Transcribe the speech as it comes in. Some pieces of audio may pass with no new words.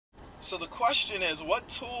So the question is, what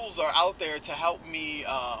tools are out there to help me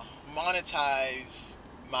monetize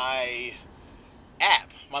my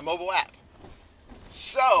my mobile app?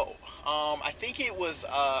 So I think it was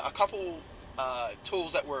a couple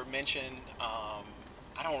tools that were mentioned.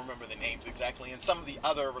 I don't remember the names exactly, and some of the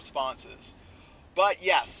other responses. But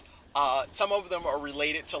yes, some of them are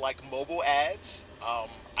related to like mobile ads.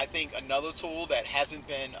 I think another tool that hasn't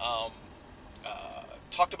been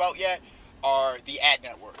talked about yet are the ad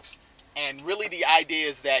networks. And really, the idea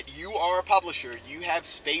is that you are a publisher, you have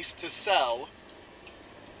space to sell.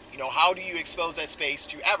 How do you expose that space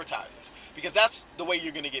to advertisers? Because that's the way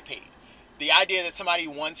you're going to get paid. The idea that somebody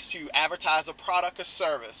wants to advertise a product or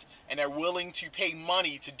service and they're willing to pay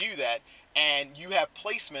money to do that, and you have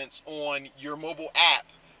placements on your mobile app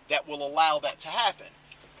that will allow that to happen.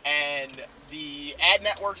 And the ad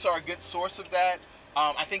networks are a good source of that.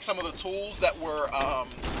 I think some of the tools that were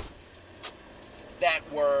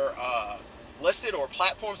listed, or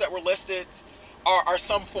platforms that were listed, are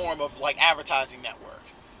some form of like advertising network.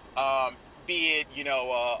 Be it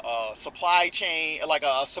a supply chain, like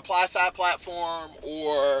a supply side platform,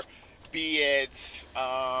 or be it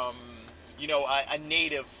a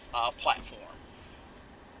native platform.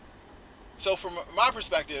 So from my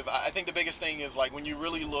perspective, I think the biggest thing is like when you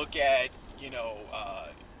really look at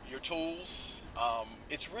your tools,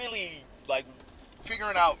 it's really like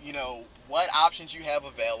figuring out what options you have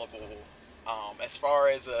available, as far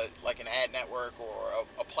as an ad network or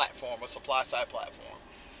a platform, a supply side platform,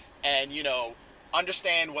 and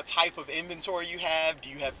understand what type of inventory you have. Do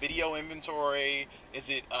you have video inventory? Is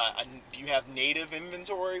it do you have native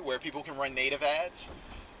inventory where people can run native ads?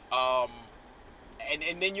 Um,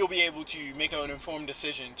 and then you'll be able to make an informed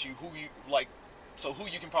decision to who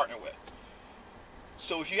you can partner with.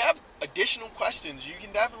 So if you have additional questions, you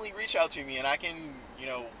can definitely reach out to me, and I can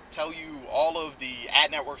tell you all of the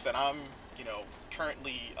ad networks that I'm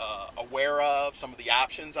currently aware of, some of the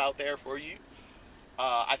options out there for you.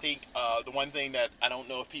 I think the one thing that I don't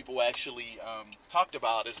know if people actually talked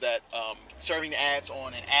about is that serving ads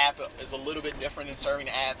on an app is a little bit different than serving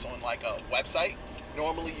ads on like a website.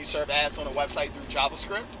 Normally, you serve ads on a website through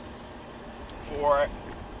JavaScript. For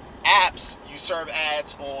apps, you serve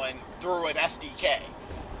ads through an SDK.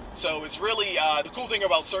 So it's really the cool thing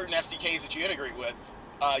about certain SDKs that you integrate with.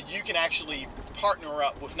 You can actually partner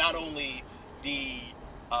up with not only the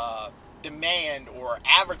demand or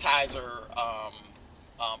advertiser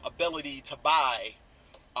ability to buy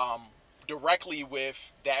directly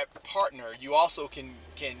with that partner. You also can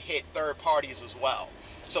hit third parties as well.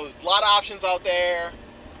 So a lot of options out there,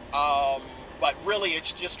 but really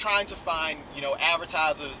it's just trying to find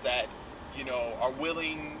advertisers that are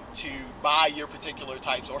willing to buy your particular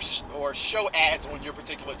types, or show ads on your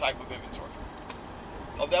particular type of inventory.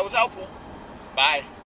 Hope that was helpful. Bye.